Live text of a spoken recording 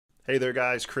Hey there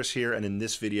guys, Chris here, and in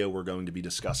this video we're going to be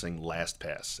discussing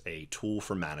LastPass, a tool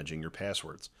for managing your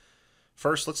passwords.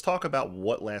 First, let's talk about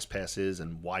what LastPass is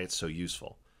and why it's so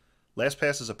useful.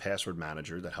 LastPass is a password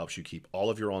manager that helps you keep all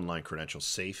of your online credentials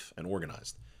safe and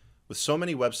organized. With so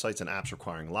many websites and apps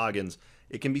requiring logins,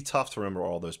 it can be tough to remember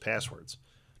all those passwords.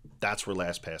 That's where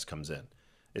LastPass comes in.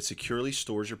 It securely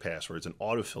stores your passwords and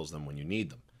autofills them when you need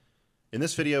them. In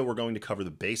this video, we're going to cover the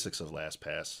basics of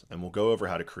LastPass, and we'll go over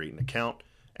how to create an account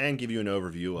and give you an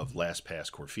overview of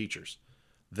LastPass core features.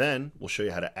 Then, we'll show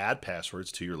you how to add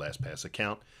passwords to your LastPass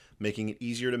account, making it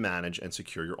easier to manage and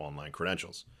secure your online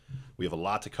credentials. We have a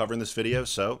lot to cover in this video,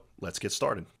 so let's get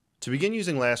started. To begin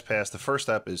using LastPass, the first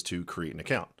step is to create an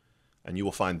account, and you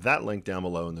will find that link down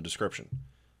below in the description.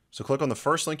 So click on the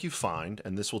first link you find,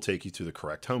 and this will take you to the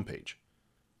correct homepage.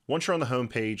 Once you're on the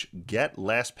homepage, Get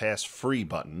LastPass Free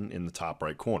button in the top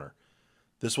right corner.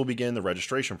 This will begin the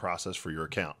registration process for your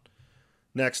account.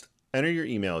 Next, enter your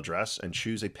email address and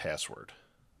choose a password.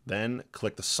 Then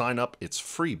click the Sign Up It's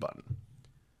Free button.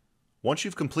 Once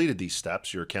you've completed these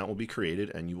steps, your account will be created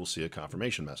and you will see a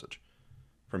confirmation message.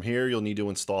 From here, you'll need to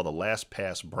install the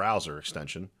LastPass browser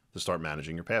extension to start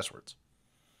managing your passwords.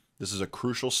 This is a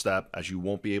crucial step as you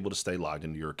won't be able to stay logged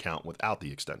into your account without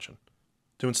the extension.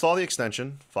 To install the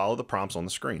extension, follow the prompts on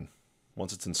the screen.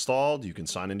 Once it's installed, you can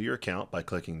sign into your account by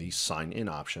clicking the Sign In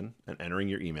option and entering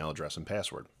your email address and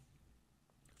password.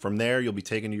 From there, you'll be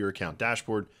taken to your account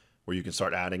dashboard where you can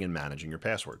start adding and managing your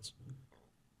passwords.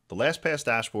 The LastPass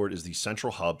dashboard is the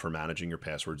central hub for managing your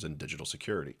passwords and digital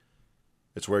security.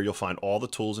 It's where you'll find all the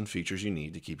tools and features you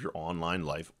need to keep your online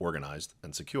life organized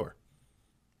and secure.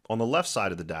 On the left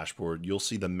side of the dashboard, you'll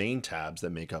see the main tabs that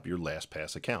make up your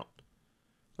LastPass account.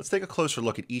 Let's take a closer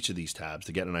look at each of these tabs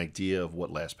to get an idea of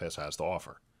what LastPass has to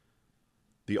offer.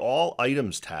 The All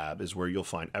Items tab is where you'll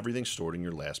find everything stored in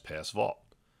your LastPass vault.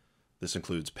 This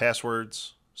includes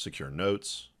passwords, secure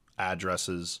notes,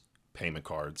 addresses, payment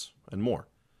cards, and more.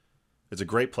 It's a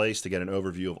great place to get an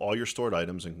overview of all your stored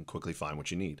items and can quickly find what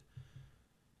you need.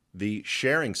 The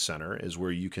Sharing Center is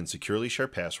where you can securely share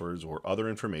passwords or other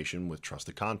information with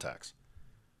trusted contacts.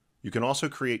 You can also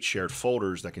create shared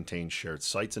folders that contain shared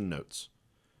sites and notes.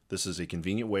 This is a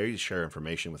convenient way to share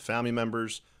information with family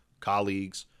members,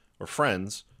 colleagues, or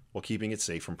friends while keeping it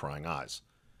safe from prying eyes.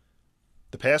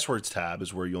 The Passwords tab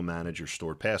is where you'll manage your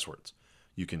stored passwords.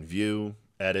 You can view,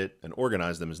 edit, and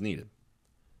organize them as needed.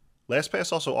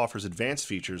 LastPass also offers advanced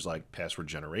features like password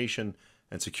generation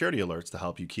and security alerts to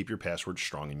help you keep your passwords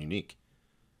strong and unique.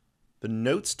 The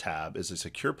Notes tab is a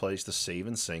secure place to save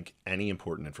and sync any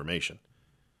important information.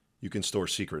 You can store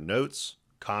secret notes,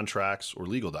 contracts, or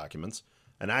legal documents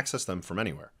and access them from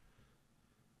anywhere.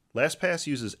 LastPass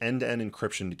uses end-to-end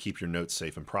encryption to keep your notes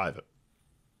safe and private.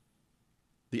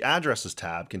 The Addresses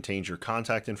tab contains your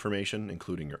contact information,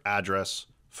 including your address,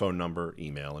 phone number,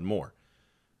 email, and more.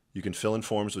 You can fill in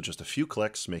forms with just a few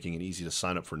clicks, making it easy to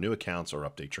sign up for new accounts or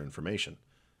update your information.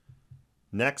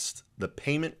 Next, the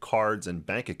Payment Cards and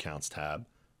Bank Accounts tab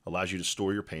allows you to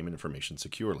store your payment information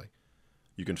securely.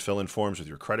 You can fill in forms with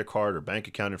your credit card or bank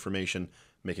account information,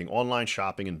 making online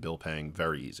shopping and bill paying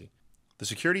very easy. The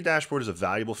Security Dashboard is a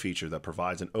valuable feature that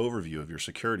provides an overview of your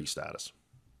security status.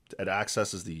 It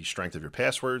accesses the strength of your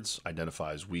passwords,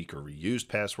 identifies weak or reused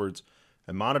passwords,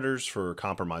 and monitors for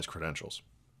compromised credentials.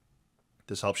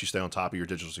 This helps you stay on top of your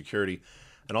digital security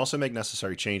and also make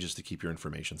necessary changes to keep your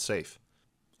information safe.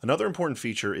 Another important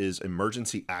feature is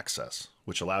Emergency Access,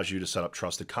 which allows you to set up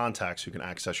trusted contacts who can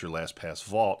access your LastPass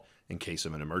vault in case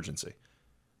of an emergency.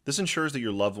 This ensures that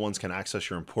your loved ones can access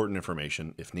your important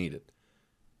information if needed.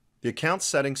 The Account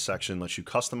Settings section lets you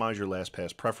customize your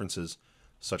LastPass preferences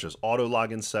such as auto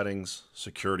login settings,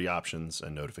 security options,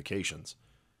 and notifications.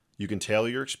 You can tailor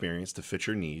your experience to fit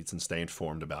your needs and stay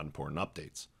informed about important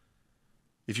updates.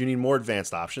 If you need more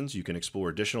advanced options, you can explore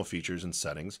additional features and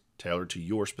settings tailored to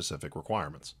your specific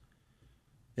requirements.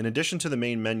 In addition to the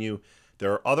main menu,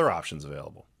 there are other options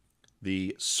available.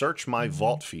 The Search My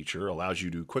Vault feature allows you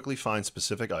to quickly find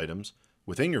specific items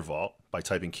within your vault by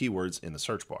typing keywords in the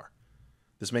search bar.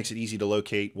 This makes it easy to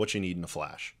locate what you need in a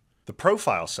flash. The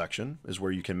Profile section is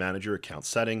where you can manage your account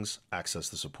settings, access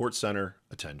the support center,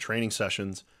 attend training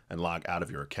sessions, and log out of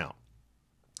your account.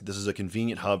 This is a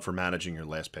convenient hub for managing your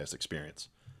LastPass experience.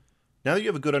 Now that you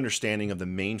have a good understanding of the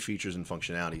main features and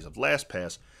functionalities of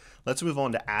LastPass, let's move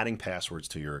on to adding passwords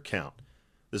to your account.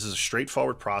 This is a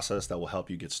straightforward process that will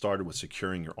help you get started with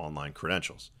securing your online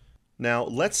credentials. Now,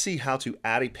 let's see how to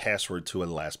add a password to a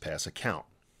LastPass account.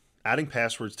 Adding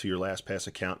passwords to your LastPass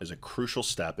account is a crucial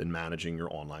step in managing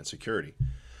your online security.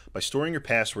 By storing your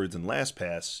passwords in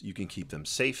LastPass, you can keep them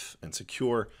safe and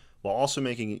secure while also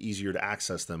making it easier to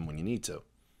access them when you need to.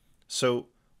 So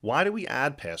why do we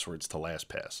add passwords to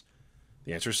LastPass?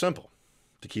 The answer is simple: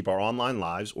 to keep our online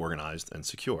lives organized and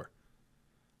secure.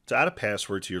 To add a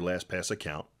password to your LastPass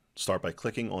account, start by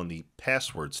clicking on the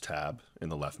Passwords tab in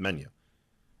the left menu.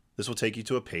 This will take you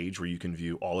to a page where you can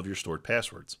view all of your stored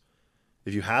passwords.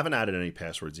 If you haven't added any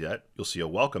passwords yet, you'll see a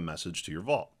welcome message to your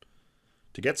vault.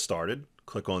 To get started,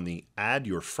 click on the Add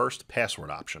Your First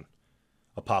Password option.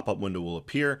 A pop-up window will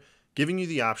appear, giving you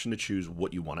the option to choose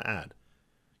what you want to add.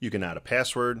 You can add a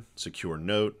password, secure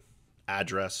note,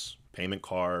 address, payment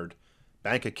card,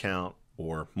 bank account,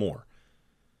 or more.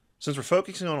 Since we're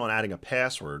focusing on adding a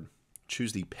password,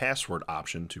 choose the Password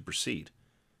option to proceed.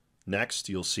 Next,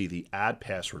 you'll see the Add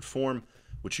Password form,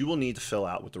 which you will need to fill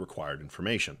out with the required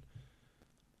information.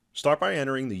 Start by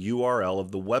entering the URL of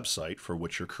the website for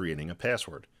which you're creating a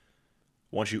password.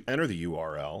 Once you enter the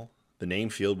URL, the name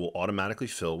field will automatically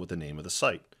fill with the name of the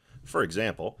site. For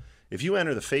example, if you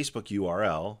enter the Facebook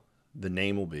URL, the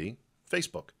name will be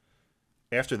Facebook.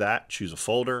 After that, choose a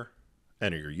folder,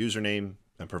 enter your username,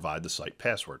 and provide the site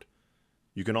password.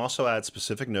 You can also add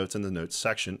specific notes in the notes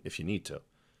section if you need to.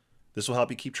 This will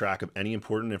help you keep track of any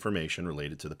important information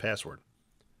related to the password.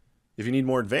 If you need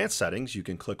more advanced settings, you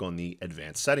can click on the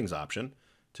Advanced Settings option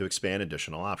to expand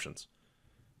additional options.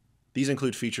 These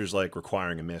include features like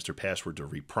requiring a master password to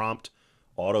reprompt,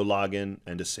 auto login,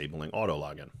 and disabling auto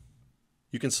login.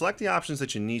 You can select the options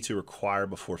that you need to require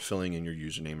before filling in your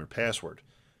username or password.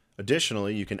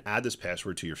 Additionally, you can add this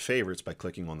password to your favorites by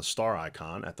clicking on the star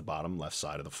icon at the bottom left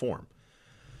side of the form.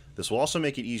 This will also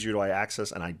make it easier to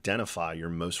access and identify your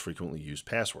most frequently used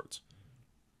passwords.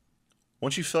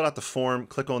 Once you've filled out the form,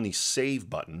 click on the Save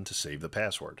button to save the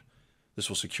password. This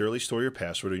will securely store your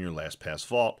password in your LastPass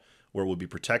vault, where it will be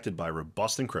protected by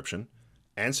robust encryption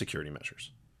and security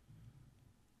measures.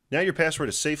 Now your password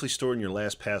is safely stored in your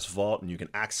LastPass vault and you can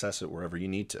access it wherever you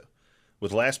need to.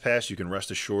 With LastPass, you can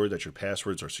rest assured that your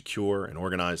passwords are secure and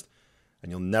organized, and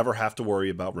you'll never have to worry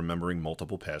about remembering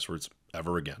multiple passwords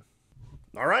ever again.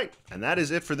 Alright, and that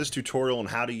is it for this tutorial on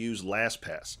how to use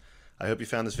LastPass. I hope you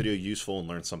found this video useful and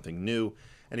learned something new,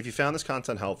 and if you found this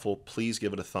content helpful, please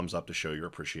give it a thumbs up to show your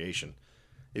appreciation.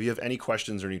 If you have any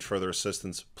questions or need further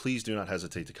assistance, please do not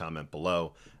hesitate to comment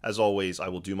below. As always, I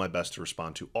will do my best to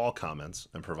respond to all comments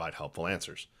and provide helpful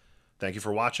answers. Thank you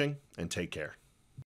for watching, and take care.